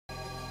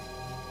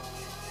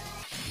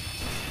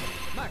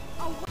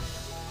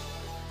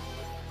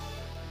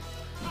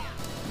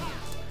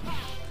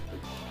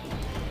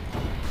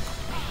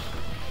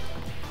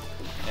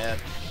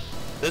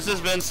This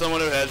has been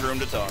someone who has room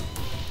to talk.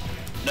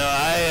 No,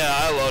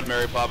 I loved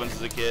Mary Poppins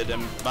as a kid,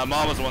 and my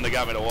mom was the one that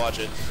got me to watch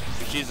it.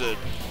 She's a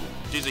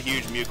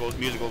huge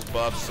musicals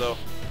buff, so.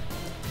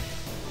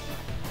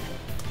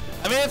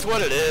 I mean, it's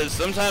what it is.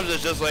 Sometimes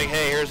it's just like,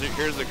 hey, here's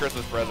the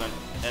Christmas present,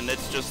 and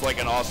it's just like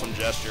an awesome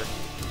gesture.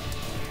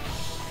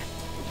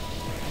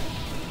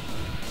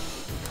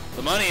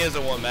 The money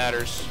isn't what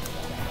matters.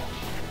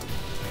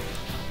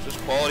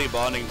 Just quality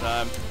bonding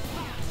time.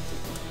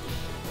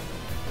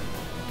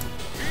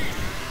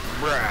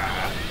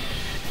 Bruh.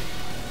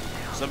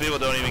 Some people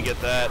don't even get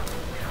that.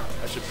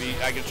 I should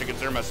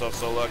consider myself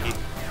so lucky.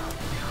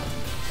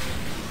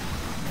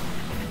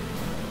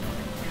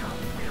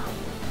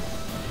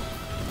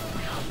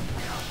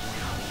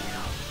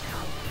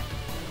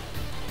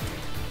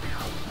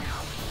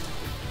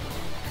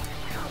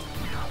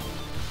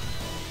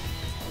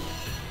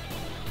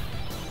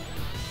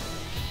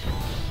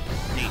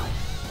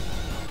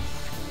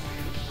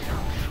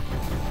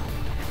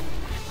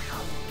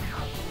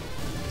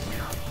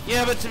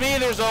 Yeah, but to me,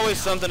 there's always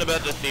something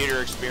about the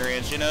theater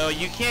experience. You know,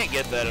 you can't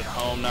get that at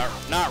home.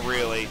 Not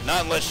really.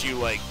 Not unless you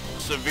like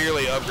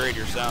severely upgrade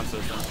your sound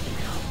system.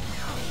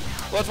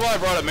 Well, that's why I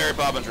brought up Mary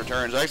Poppins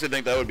Returns. I actually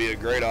think that would be a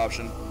great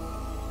option.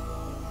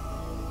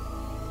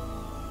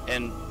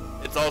 And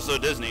it's also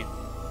Disney.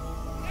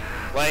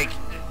 Like,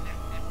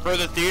 for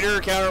the theater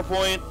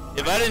counterpoint,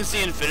 if I didn't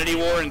see Infinity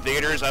War in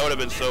theaters, I would have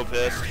been so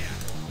pissed.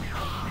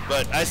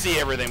 But I see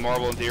everything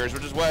Marvel in theaters,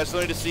 which is why I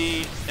still need to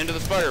see Into the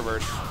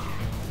Spider-Verse.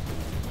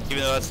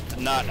 Even though that's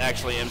not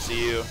actually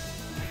MCU.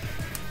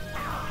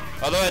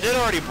 Although I did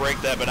already break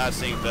that by not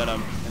seeing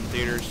Venom in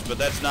theaters, but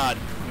that's not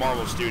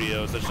Marvel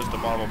Studios, that's just a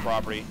Marvel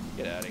property.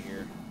 Get out of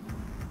here.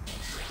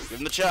 Give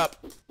him the chop.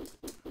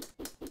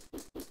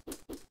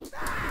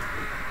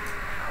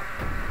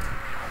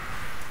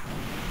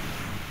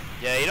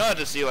 Yeah, you don't have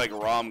to see like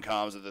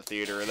rom-coms at the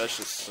theater, that's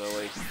just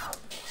silly.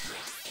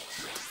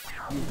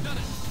 Done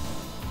it.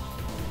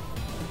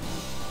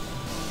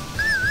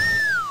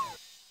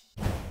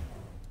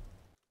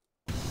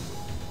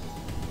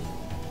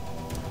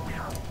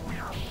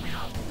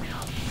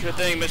 Sure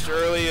thing, Mr.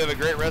 Early. You have a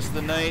great rest of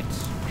the night.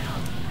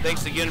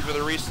 Thanks again for the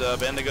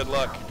resub and the good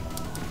luck.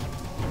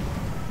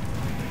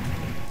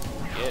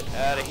 Get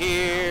out of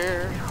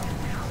here.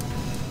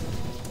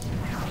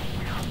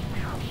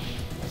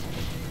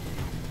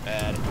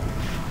 Bad.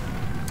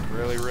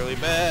 Really, really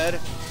bad. I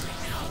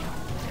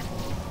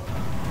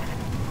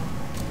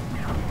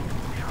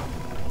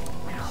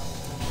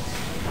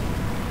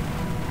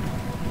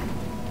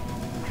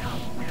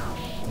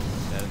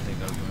didn't think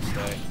that was going to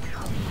stay.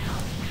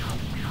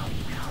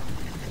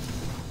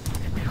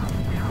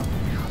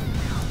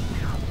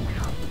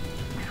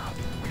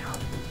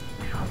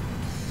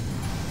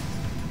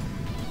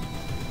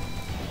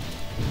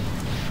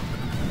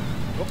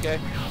 Okay.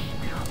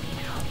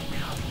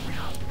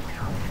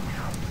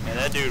 And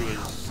that dude was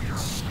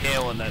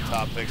scaling that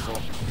top pixel.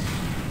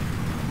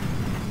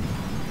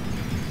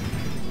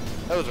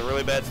 That was a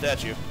really bad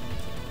statue.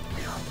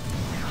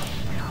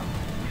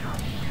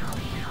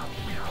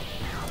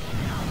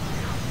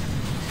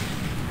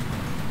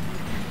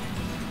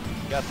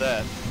 Got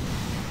that.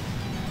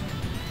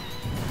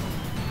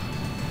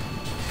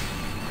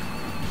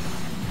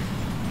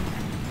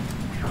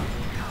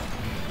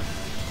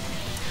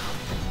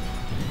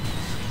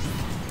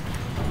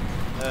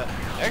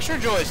 Extra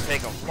joys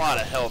take a lot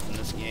of health in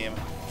this game.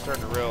 I'm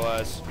starting to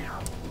realize.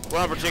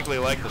 Well, I don't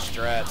particularly like the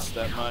strats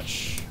that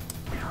much.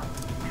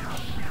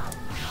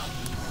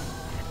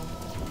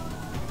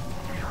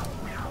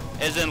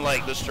 As in,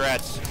 like, the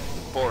strats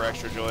for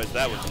extra joys.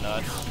 That was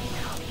nuts.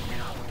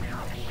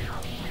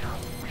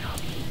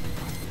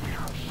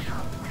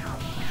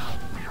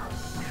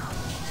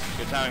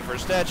 Good timing for a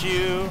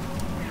statue.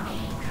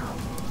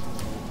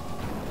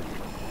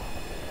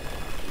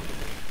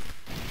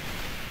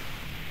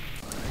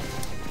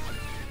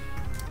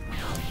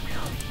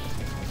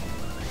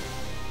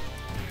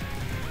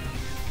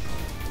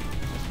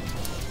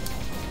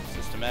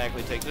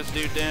 Systematically take this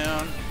dude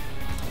down.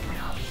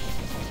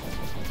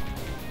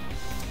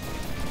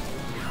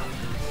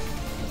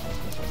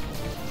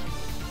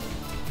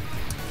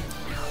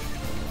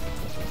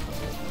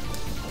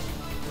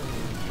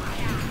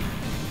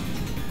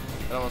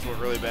 That almost went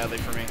really badly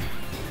for me.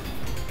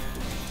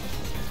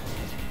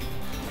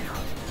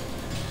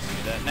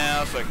 Do that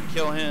now so I can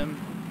kill him.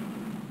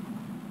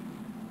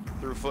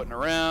 Through footing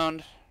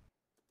around.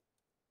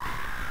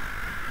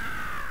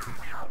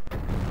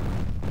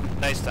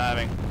 Nice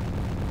timing.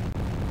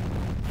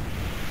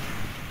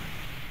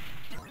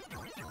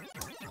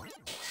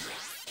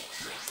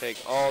 Take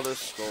all this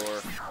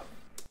score.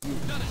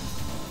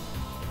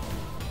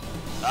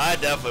 I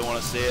definitely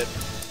want to see it.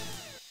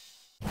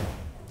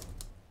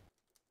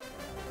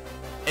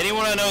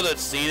 Anyone I know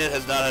that's seen it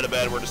has not had a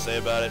bad word to say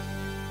about it.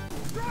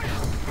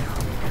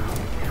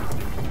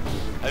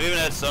 I've even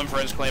had some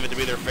friends claim it to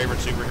be their favorite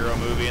superhero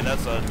movie, and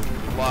that's a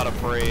lot of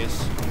praise.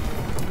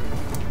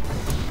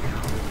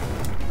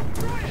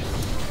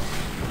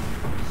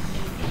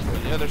 Go to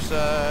the other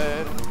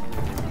side.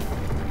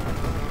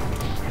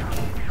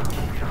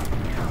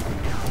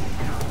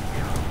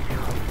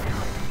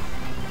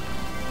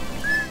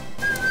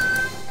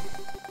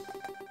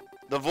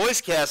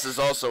 voice cast is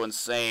also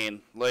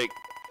insane. Like,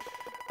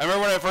 I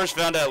remember when I first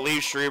found out Lee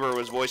Schreiber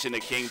was voicing the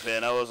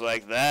Kingpin, I was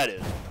like, that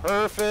is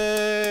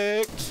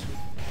perfect.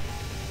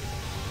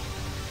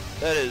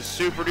 That is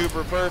super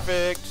duper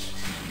perfect.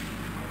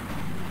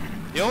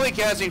 The only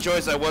casting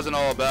choice I wasn't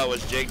all about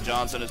was Jake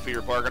Johnson as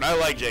Peter Parker, and I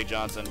like Jake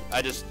Johnson.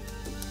 I just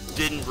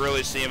didn't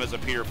really see him as a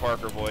Peter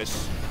Parker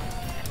voice.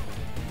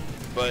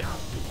 But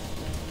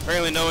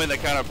apparently knowing the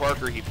kind of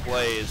Parker he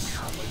plays,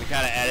 like the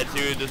kind of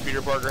attitude this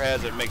Peter Parker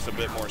has, it makes a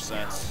bit more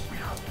sense.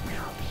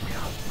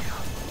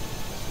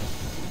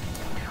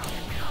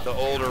 The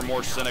older,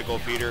 more cynical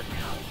Peter.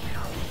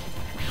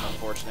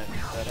 Unfortunate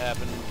that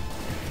happened.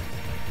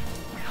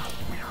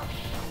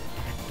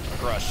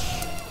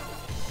 Crush.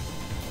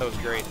 That was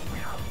great.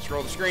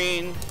 Scroll the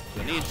screen if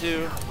I need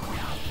to.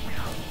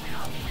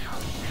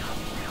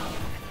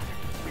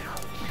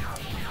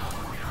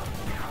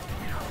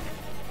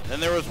 Then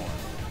there was one.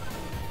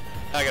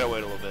 I gotta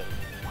wait a little bit.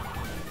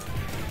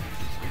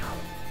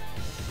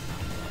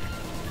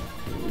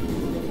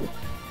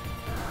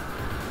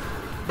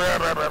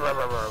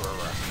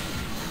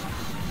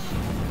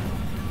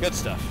 Good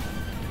stuff.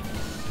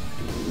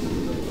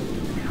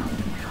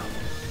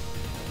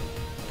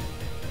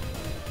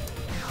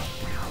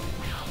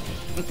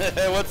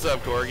 What's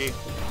up, Corgi?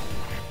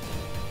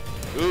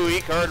 Ooh,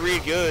 e-card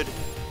read good.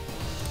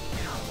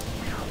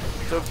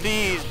 So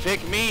please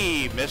pick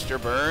me,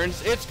 Mr.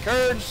 Burns. It's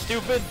Curd,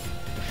 stupid.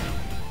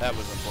 That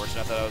was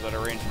unfortunate. I thought I was out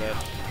of range for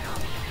that.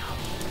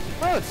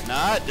 Oh, it's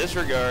not.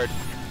 Disregard.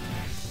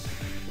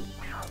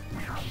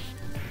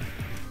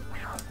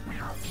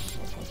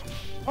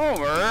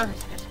 Homer,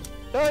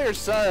 tell your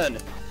son.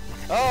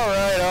 All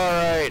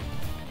right.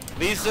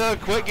 Lisa,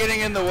 quit getting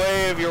in the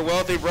way of your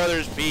wealthy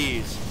brother's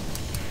bees.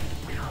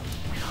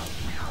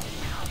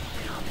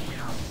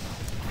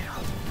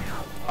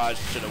 Oh, I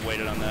should have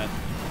waited on that.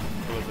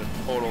 It was a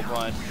total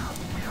punt.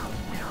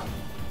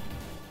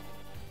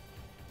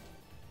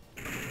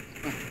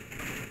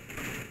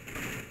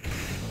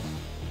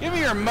 Give me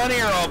your money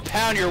or I'll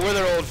pound your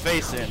withered old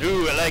face in.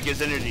 Ooh, I like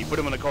his energy. Put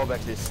him on the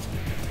callback list.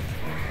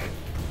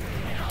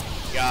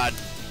 God,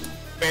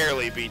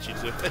 barely beat you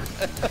to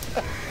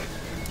it.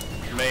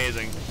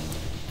 Amazing.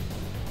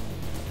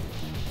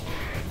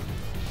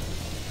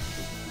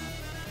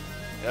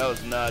 That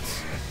was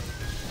nuts.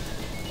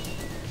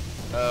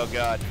 Oh,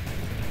 God.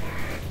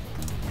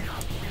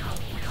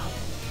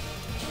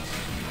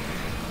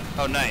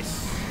 Oh,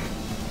 nice.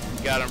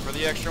 Got him for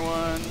the extra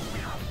one.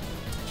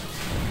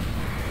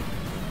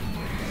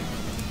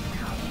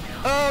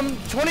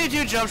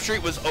 22 Jump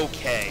Street was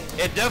okay.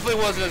 It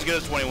definitely wasn't as good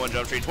as 21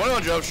 Jump Street.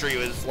 21 Jump Street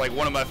was like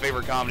one of my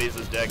favorite comedies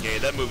this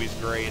decade. That movie's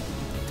great.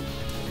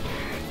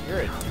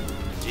 You're a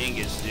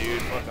dingus,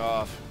 dude. Fuck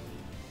off.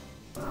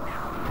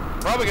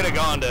 Probably could have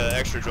gone to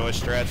extra joy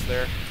strats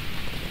there.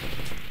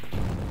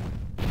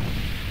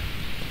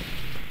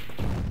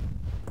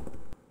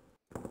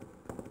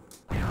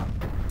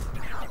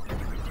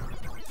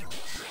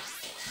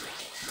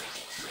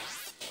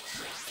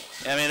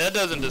 I mean, that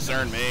doesn't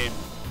discern me.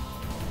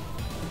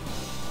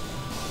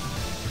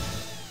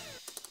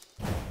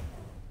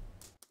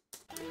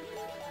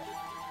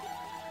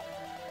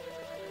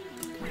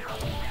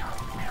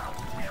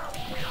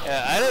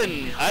 Yeah,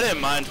 I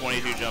didn't mind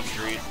 22 Jump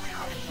Street.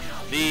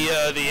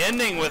 The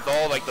ending with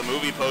all like the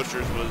movie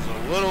posters was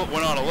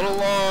went on a little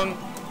long,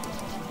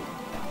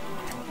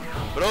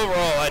 but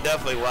overall I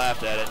definitely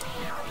laughed at it.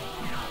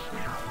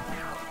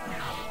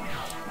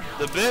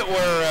 The bit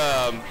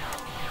where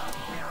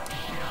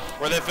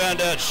they found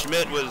out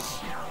Schmidt was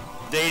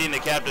dating the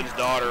captain's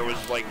daughter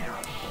was like,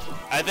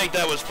 I think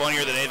that was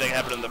funnier than anything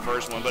happened in the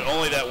first one, but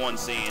only that one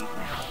scene.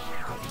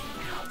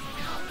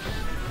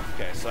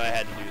 Okay, so I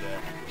had to do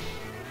that.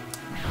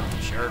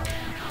 Sure.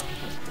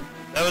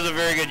 That was a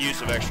very good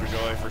use of extra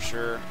joy for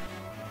sure.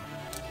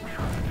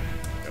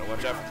 Gotta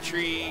watch out for the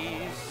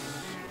trees.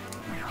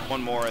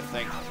 One more, I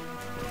think.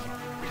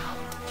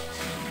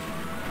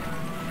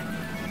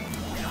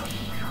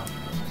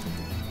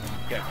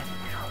 Okay.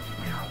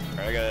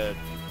 Alright, I gotta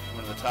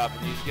go to the top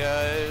of these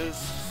guys.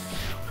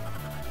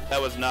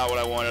 That was not what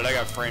I wanted. I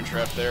got frame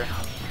trapped there.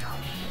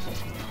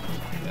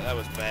 Yeah, that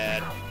was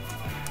bad.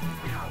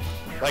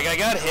 Like, I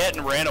got hit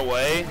and ran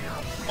away,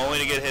 only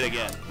to get hit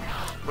again.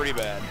 Pretty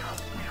bad.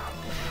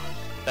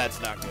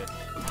 That's not good.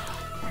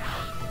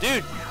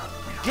 Dude,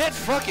 get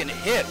fucking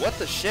hit. What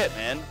the shit,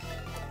 man?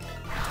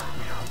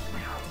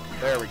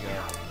 There we go.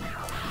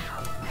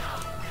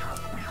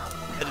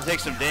 Had to take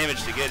some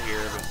damage to get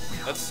here, but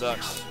that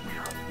sucks.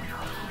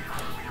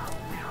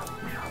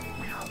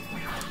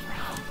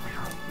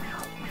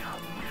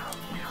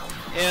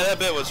 Yeah, that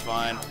bit was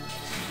fine.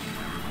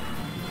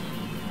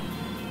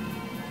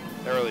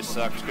 That really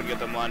sucked. Couldn't get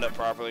them lined up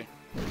properly.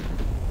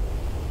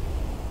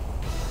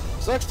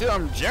 Sucks too.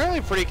 I'm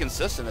generally pretty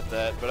consistent at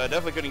that, but I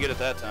definitely couldn't get it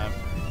that time.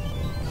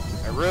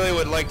 I really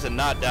would like to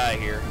not die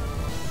here,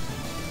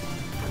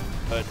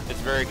 but it's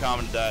very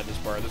common to die at this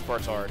part. This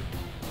part's hard.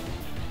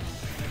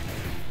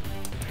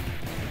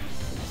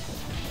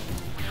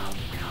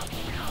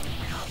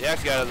 The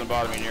axe guy doesn't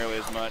bother me nearly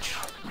as much.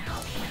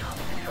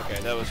 Okay,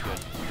 that was good.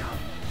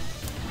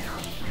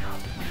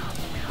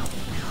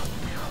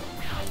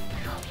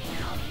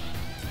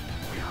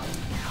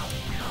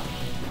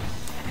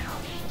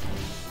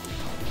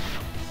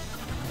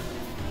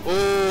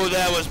 Oh,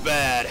 that was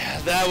bad.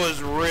 That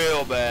was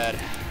real bad.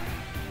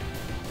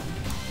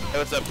 Hey,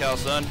 what's up, Cal,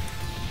 son?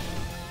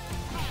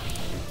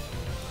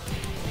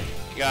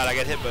 God, I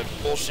got hit by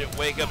bullshit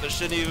wake up that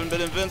shouldn't even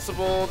been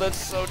invincible. That's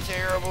so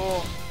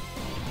terrible.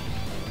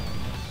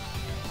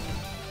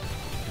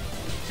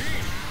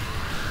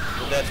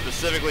 Did that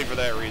specifically for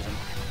that reason.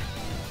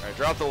 Alright,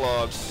 drop the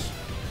logs.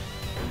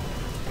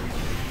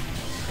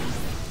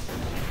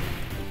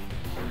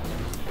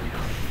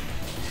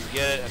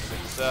 Get it, I have to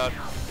pick this out.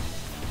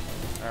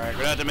 Alright,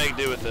 we're gonna have to make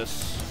do with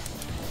this.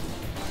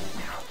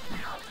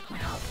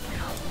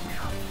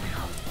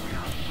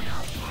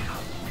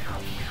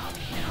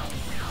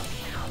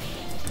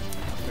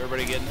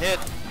 Everybody getting hit.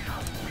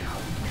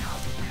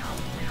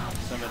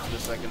 Some of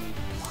this I can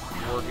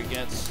work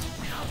against.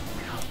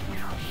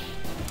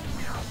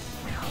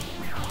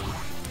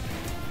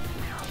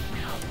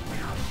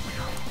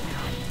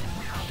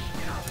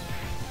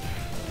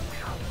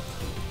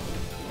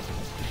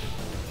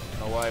 I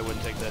don't know why I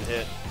wouldn't take that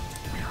hit.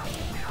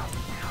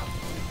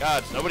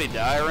 God, does nobody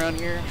die around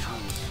here?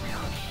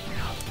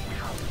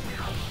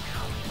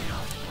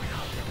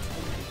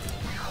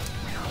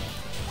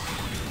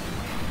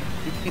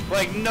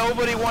 Like,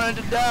 nobody wanted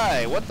to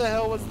die. What the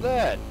hell was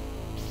that?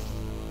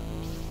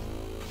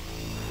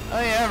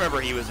 Oh yeah, I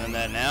remember he was in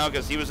that now,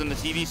 because he was in the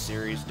TV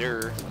series,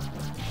 Durr.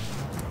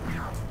 I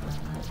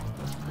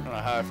don't know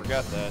how I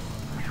forgot that.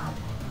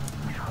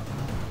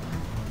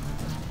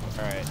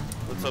 Alright,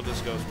 let's hope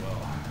this goes well.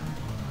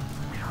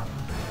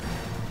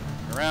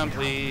 Around,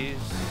 please.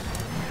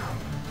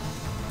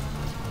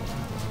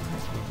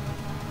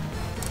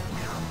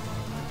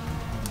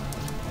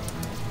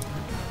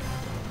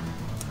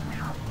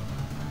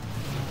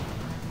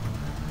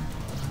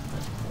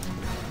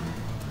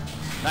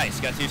 Nice,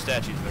 got two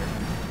statues there.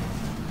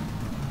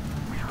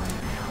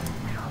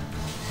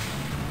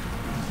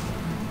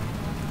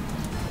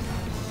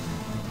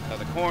 Out of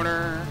the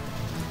corner.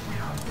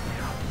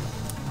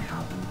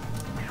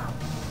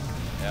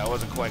 Yeah, I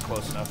wasn't quite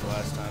close enough the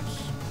last time.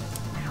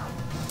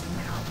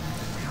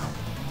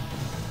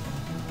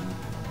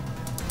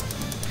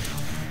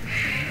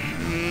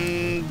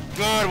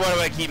 God, why do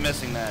I keep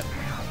missing that?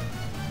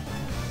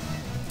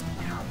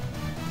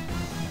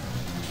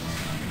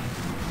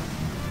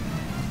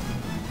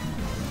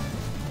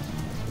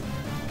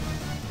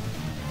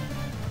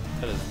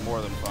 That is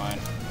more than fine.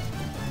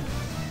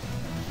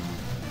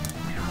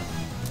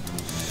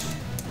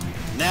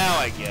 Now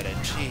I get it.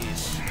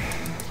 Jeez.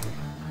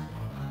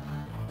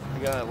 I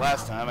got it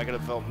last time. I could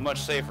have felt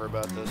much safer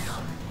about this.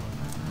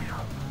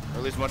 Or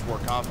at least much more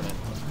confident.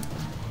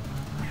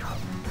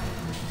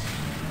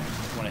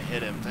 Just want to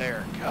hit him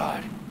there.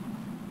 God.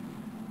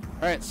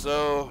 Alright,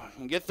 so you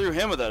can get through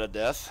him without a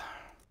death.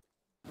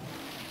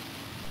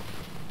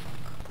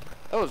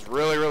 That was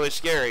really, really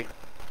scary.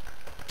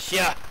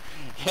 Yeah.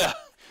 Yeah.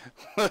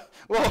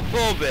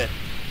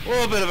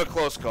 little bit of a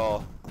close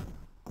call.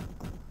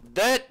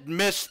 That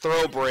missed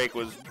throw break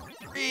was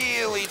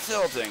really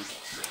tilting.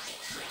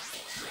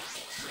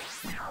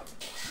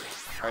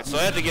 Alright, so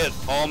I had to get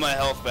all my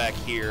health back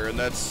here, and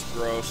that's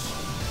gross.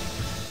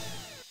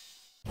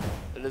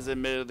 It is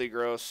admittedly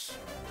gross.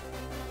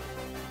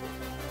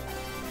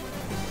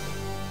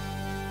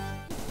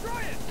 Destroy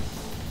it!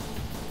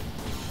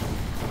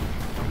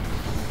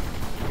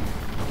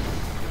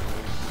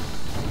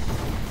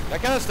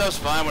 That kind of stuff's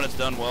fine when it's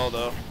done well,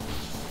 though.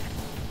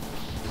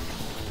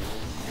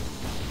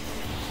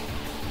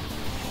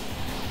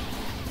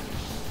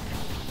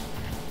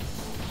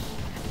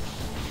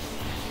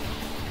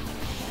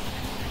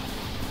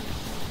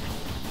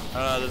 I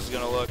don't know how this is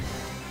gonna look.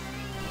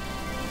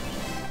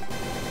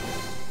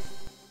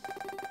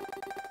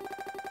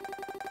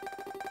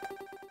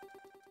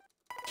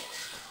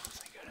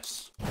 Thank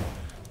goodness.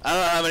 I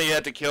don't know how many you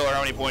have to kill or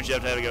how many points you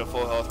have to get a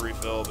full health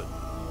refill, but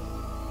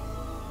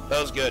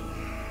that was good.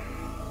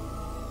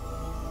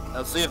 Now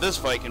let's see if this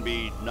fight can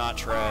be not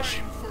trash.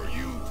 Time for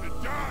you to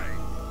die.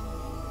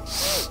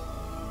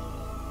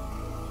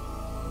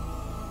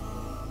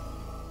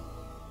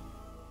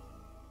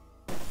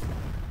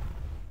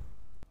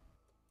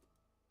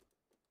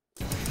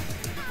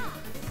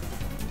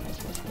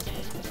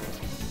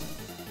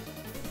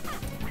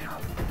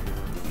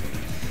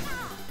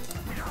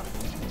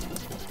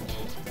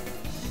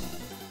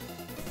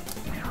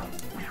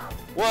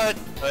 What?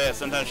 Oh yeah,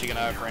 sometimes she can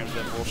iframes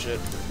that bullshit.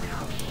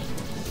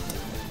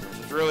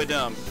 It's really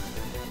dumb.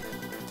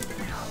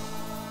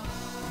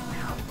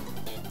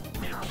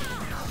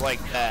 Like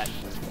that.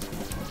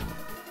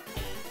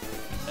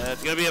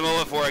 It's gonna be a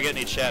moment before I get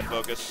any chat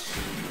focus,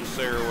 just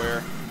so you're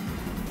aware.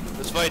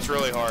 This fight's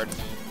really hard.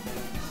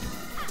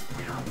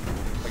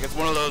 Like, it's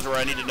one of those where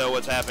I need to know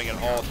what's happening at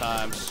all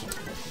times.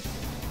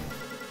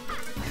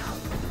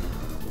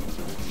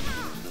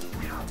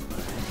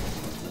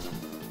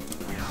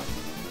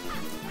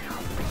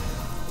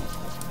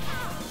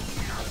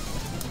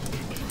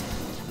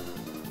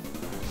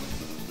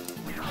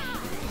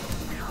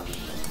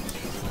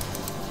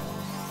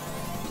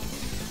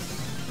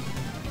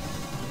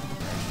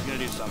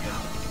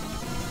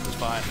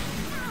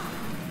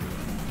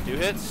 2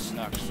 hits?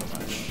 Not so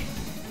much.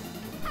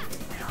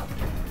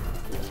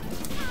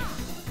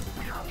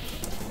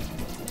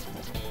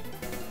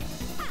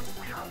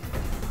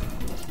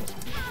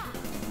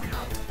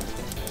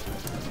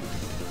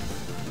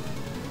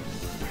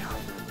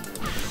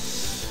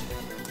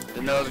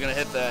 Didn't know I was gonna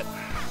hit that.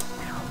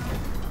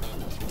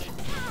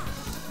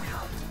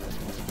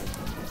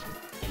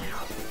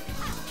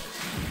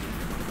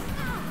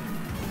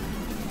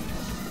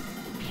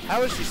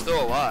 How is she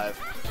still alive?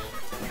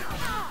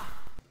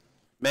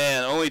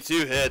 Man, only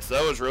 2 hits.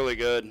 That was really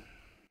good.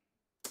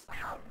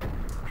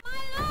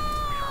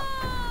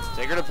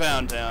 Take her to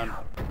Pound Town.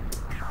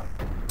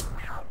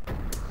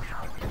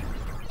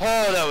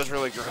 Oh, that was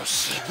really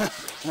gross.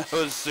 That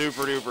was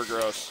super duper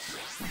gross.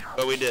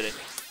 But we did it.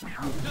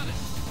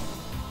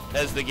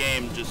 As the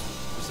game just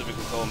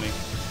specifically told me.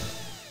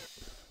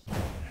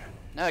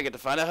 Now I get to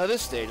find out how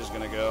this stage is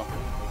gonna go.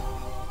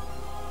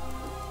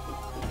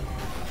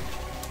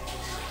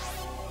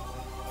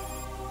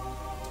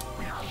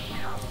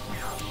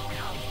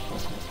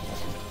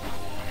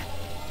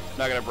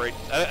 Not gonna break.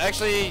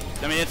 Actually,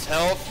 I mean it's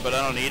health, but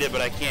I don't need it.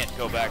 But I can't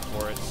go back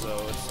for it,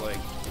 so it's like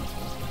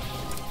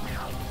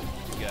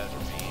you guys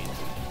are mean.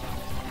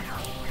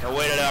 I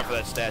waited out for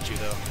that statue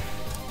though.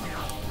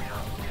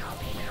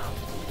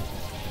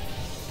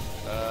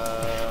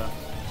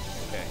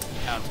 Okay,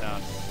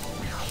 downtown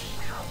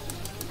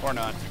or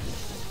not.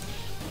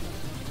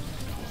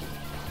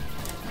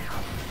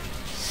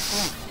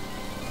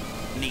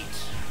 Neat.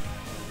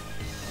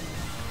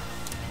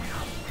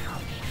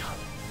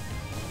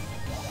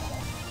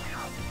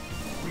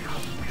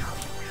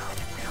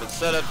 Good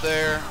setup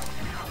there.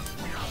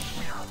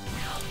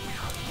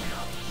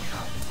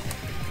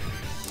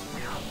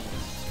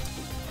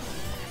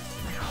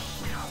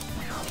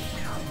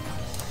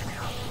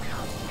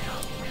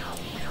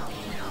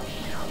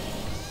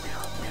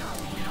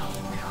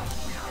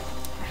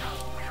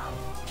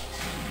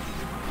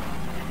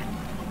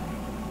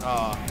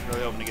 Oh,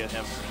 really hoping to get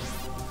him.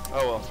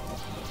 Oh well.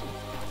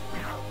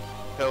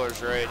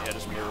 Pillar's right, yeah,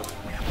 just move.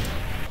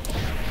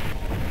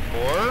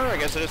 Or, I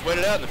guess I just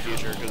waited out in the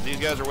future, because these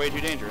guys are way too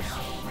dangerous.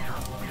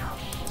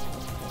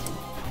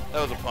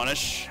 That was a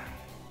punish.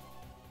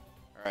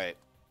 Alright.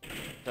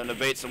 Time to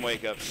bait some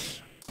wake-ups.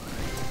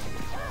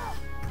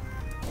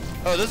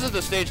 Oh, this is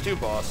the stage 2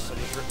 boss. I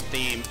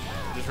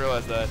just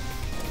realized that.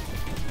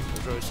 I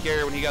was really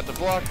scared when he got to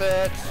block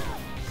that.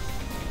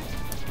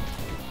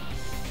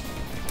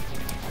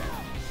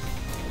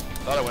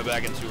 Thought I went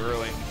back in too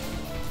early.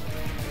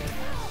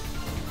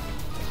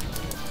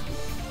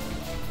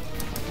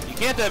 You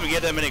can't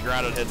get that many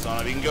grounded hits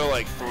on him. You can go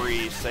like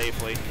 3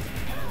 safely.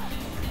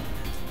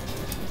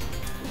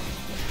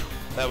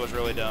 That was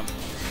really dumb.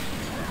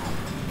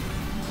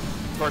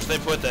 Of course, they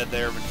put that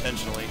there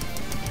intentionally.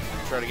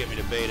 Try to get me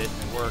to bait it.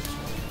 It worked.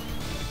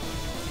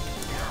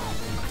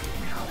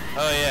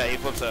 Oh yeah, he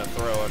flips that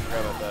throw. I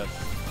forgot about that.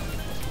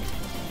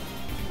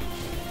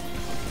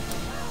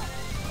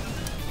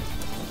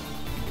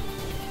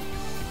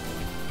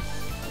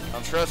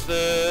 Don't trust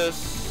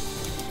this.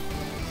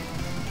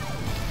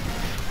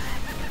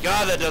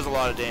 God, that does a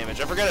lot of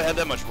damage. I forgot it had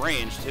that much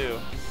range, too.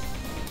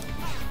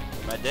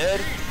 Am I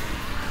dead?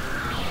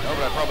 No,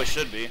 but I probably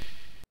should be.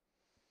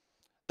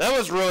 That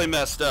was really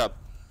messed up.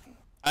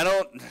 I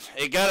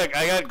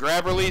got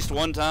grab released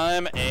one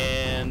time,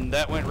 and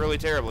that went really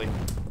terribly.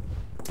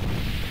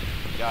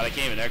 God, I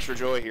can't even extra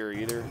joy here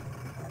either.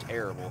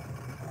 Terrible.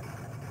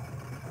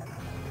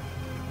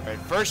 Alright,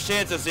 first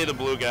chance to see the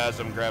blue guys,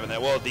 I'm grabbing that.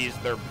 Well,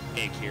 they're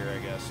pink here, I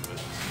guess, but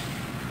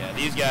yeah,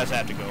 these guys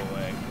have to go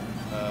away.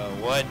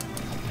 What?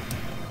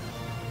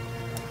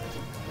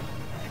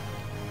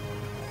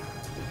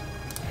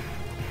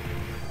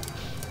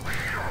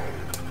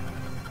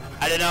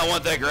 I did not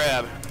want that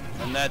grab,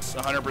 and that's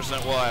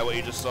 100% why, what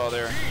you just saw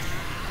there.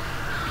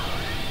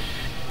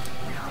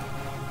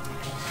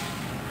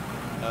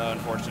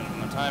 Unfortunate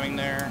from the timing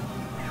there.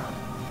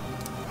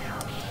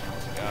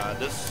 God,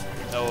 this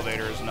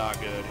elevator is not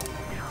good.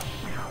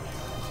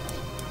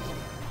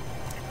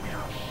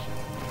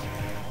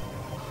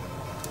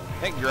 I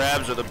think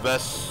grabs are the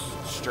best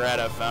strat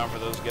I've found for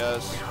those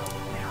guys.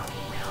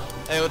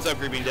 Hey, what's up,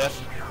 Creeping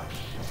Death?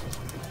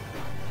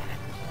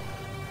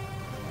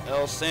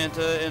 El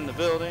Santa in the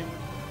building.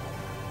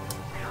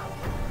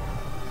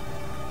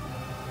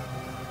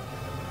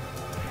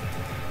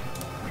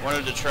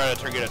 Wanted to try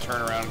to get a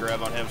turnaround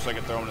grab on him so I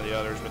could throw him to the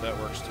others, but that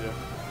works too.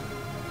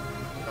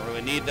 Don't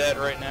really need that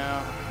right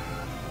now.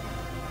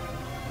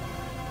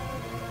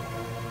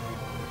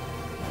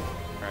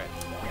 Alright.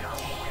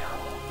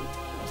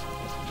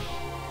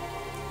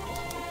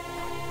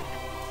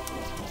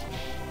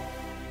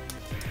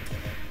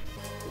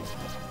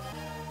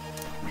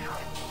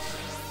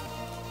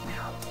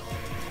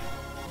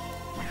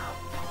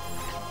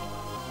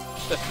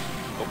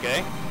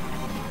 Okay.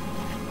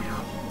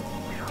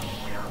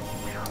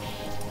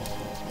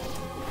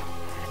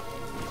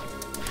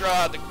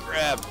 Draw the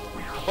grab.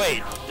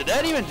 Wait, did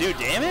that even do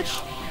damage?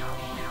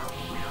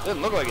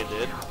 Didn't look like it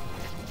did.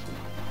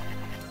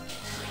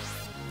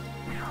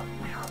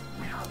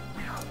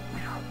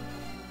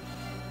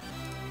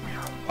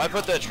 Why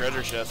put that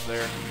treasure chest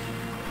there?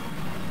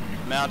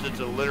 Mounted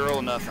to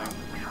literal nothing.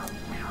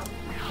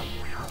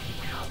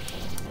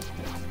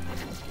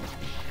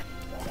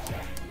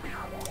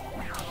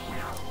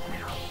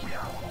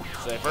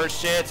 So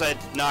first chance I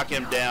knock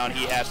him down,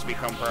 he has to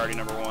become priority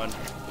number 1.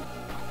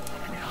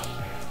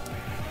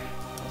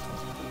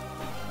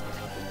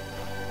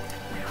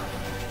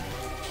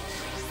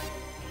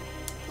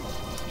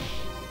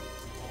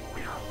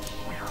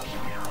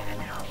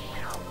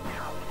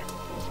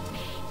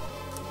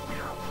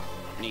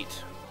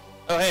 Neat.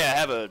 Oh hey, I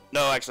have a...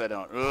 No, actually I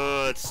don't.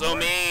 Ugh, it's so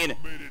mean.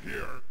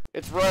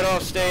 It's right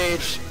off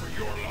stage.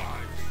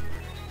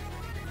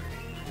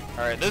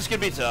 Alright, this could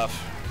be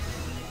tough.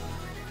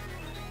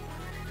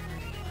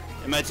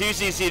 In my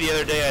 2cc the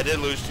other day, I did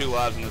lose 2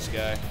 lives in this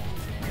guy.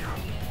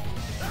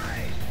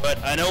 But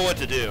I know what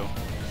to do.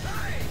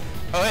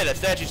 Oh, hey, that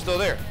statue's still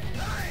there.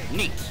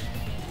 Neat.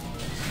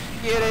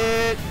 Get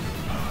it!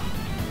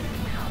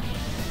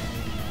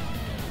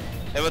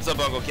 Hey, what's up,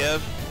 Uncle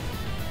Kev?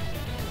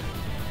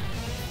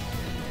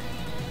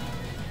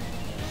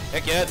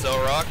 Heck yeah, it's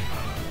L-Rock.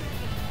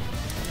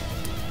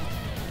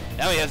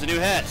 Now he has a new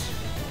hat.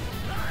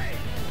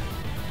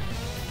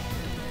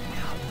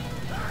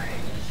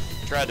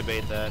 Tried to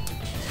bait that.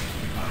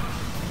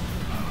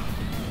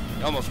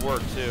 It almost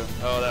worked too.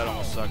 Oh, that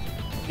almost sucked.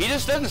 He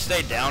just doesn't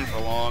stay down for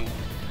long.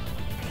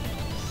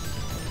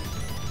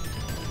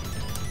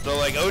 So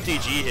like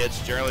OTG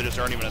hits generally just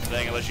aren't even a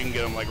thing unless you can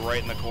get him like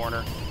right in the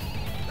corner.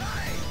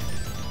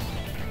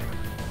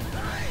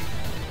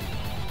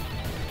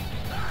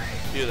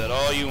 Do that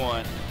all you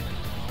want.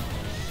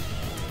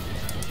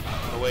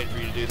 I'm gonna wait for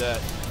you to do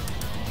that.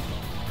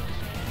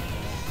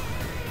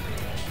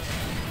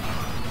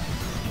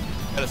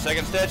 Got a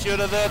second statue out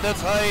of that, that's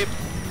hype.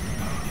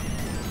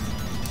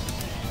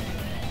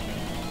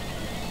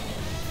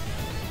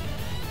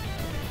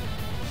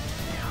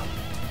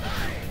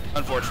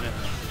 Unfortunate.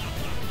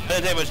 I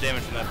didn't take much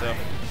damage from that though.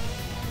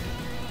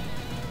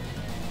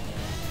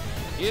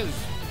 He is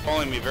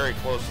following me very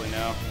closely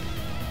now.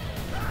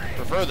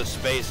 Prefer the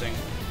spacing.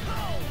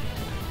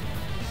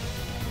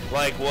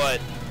 Like what?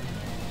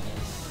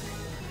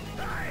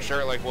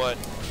 Sure, like what?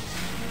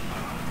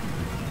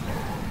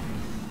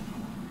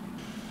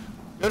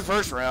 Good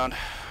first round.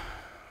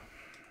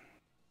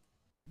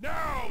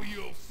 Now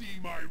you'll see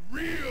my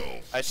real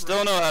strength. I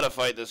still know how to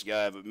fight this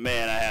guy, but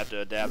man, I have to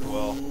adapt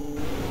well.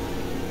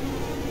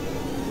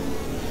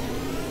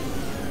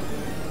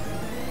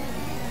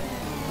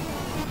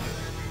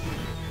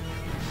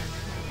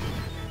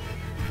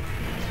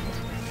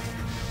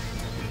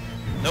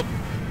 Nope.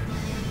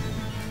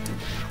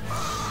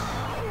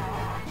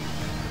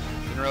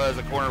 Didn't realize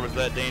the corner was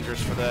that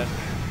dangerous for that.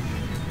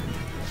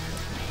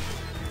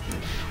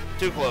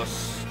 Too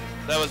close.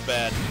 That was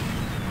bad.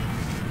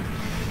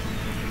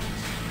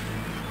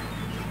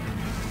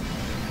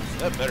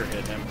 That better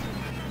hit him.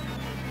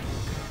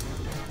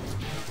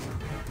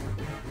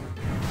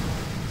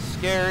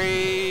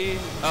 Scary.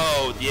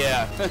 Oh,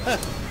 yeah.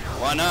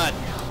 Why not?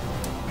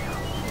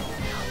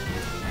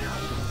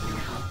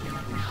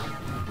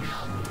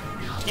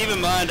 Keep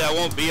in mind, I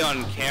won't be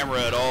on camera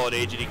at all at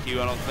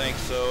AGDQ, I don't think,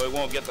 so it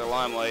won't get the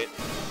limelight.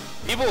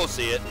 People will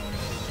see it.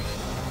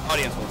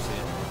 Audience will see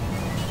it.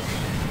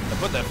 I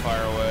put that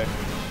fire away.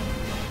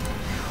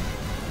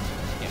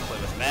 Can't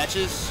play with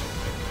matches.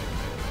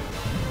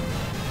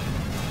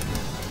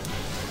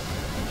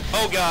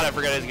 Oh god, I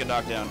forgot I had to get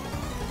knocked down.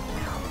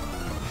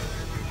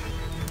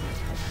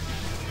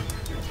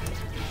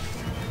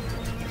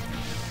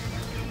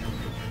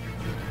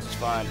 It's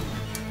fine.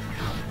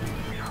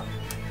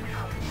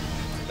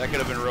 That could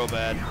have been real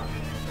bad.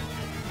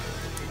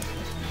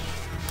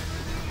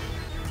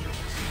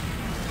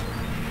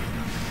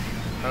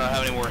 I don't know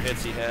how many more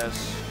hits he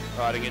has.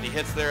 Oh, I didn't get any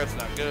hits there, it's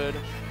not good.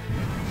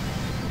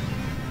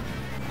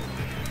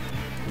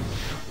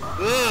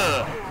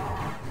 Ugh!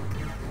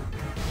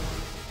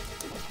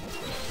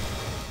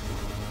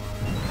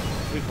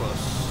 Too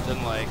close.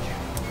 Didn't like.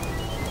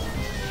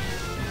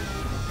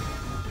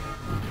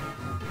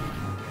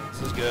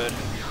 This is good.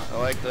 I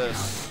like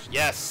this.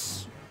 Yes!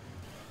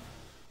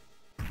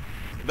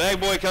 The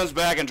bag boy comes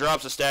back and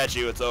drops a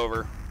statue, it's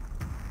over.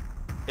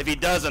 If he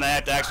doesn't, I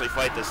have to actually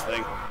fight this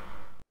thing.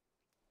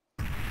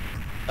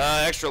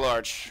 Extra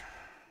large.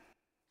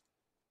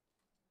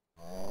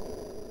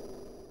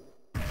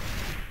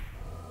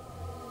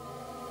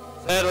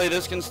 Sadly,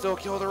 this can still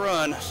kill the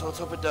run, so let's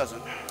hope it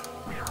doesn't.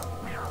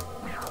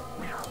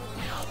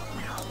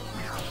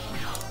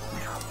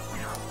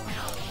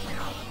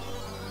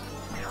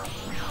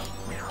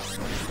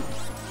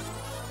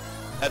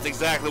 That's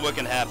exactly what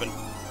can happen.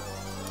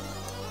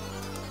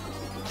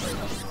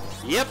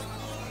 Yep.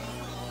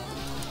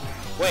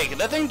 Wait, could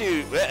that thing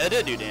do... It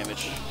did do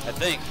damage, I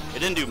think. It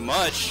didn't do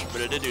much,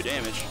 but it did do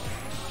damage.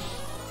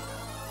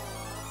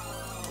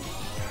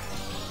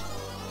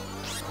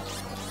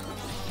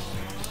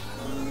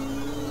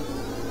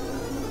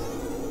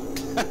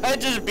 I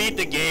just beat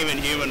the game in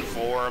human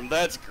form.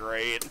 That's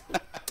great.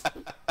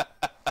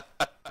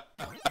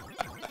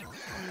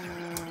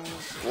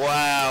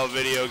 Wow,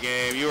 video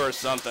game. You are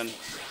something.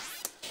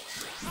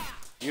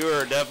 You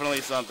are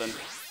definitely something.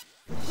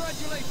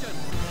 Congratulations!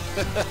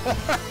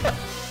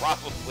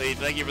 Probably.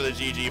 Thank you for the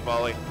GG,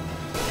 Polly.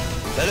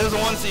 That is a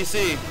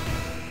 1cc.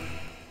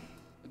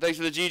 Thanks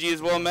for the GG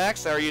as well,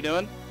 Max. How are you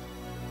doing?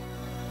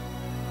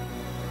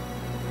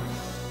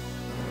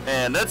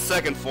 And that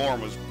second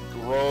form was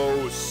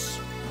gross.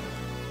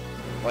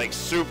 Like,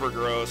 super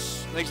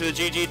gross. Thanks for the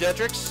GG,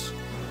 Detrix.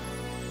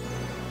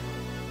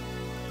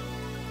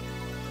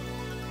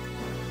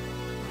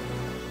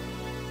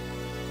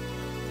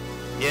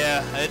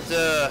 Yeah,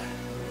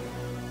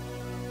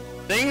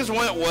 things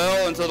went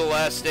well until the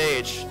last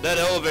stage. That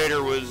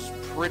elevator was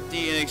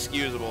pretty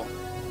inexcusable.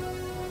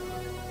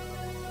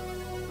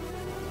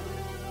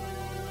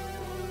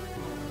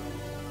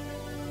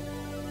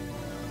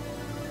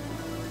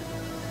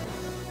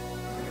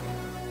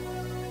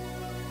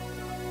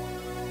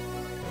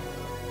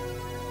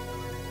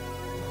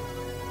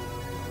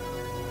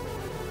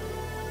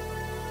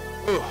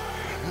 Ooh.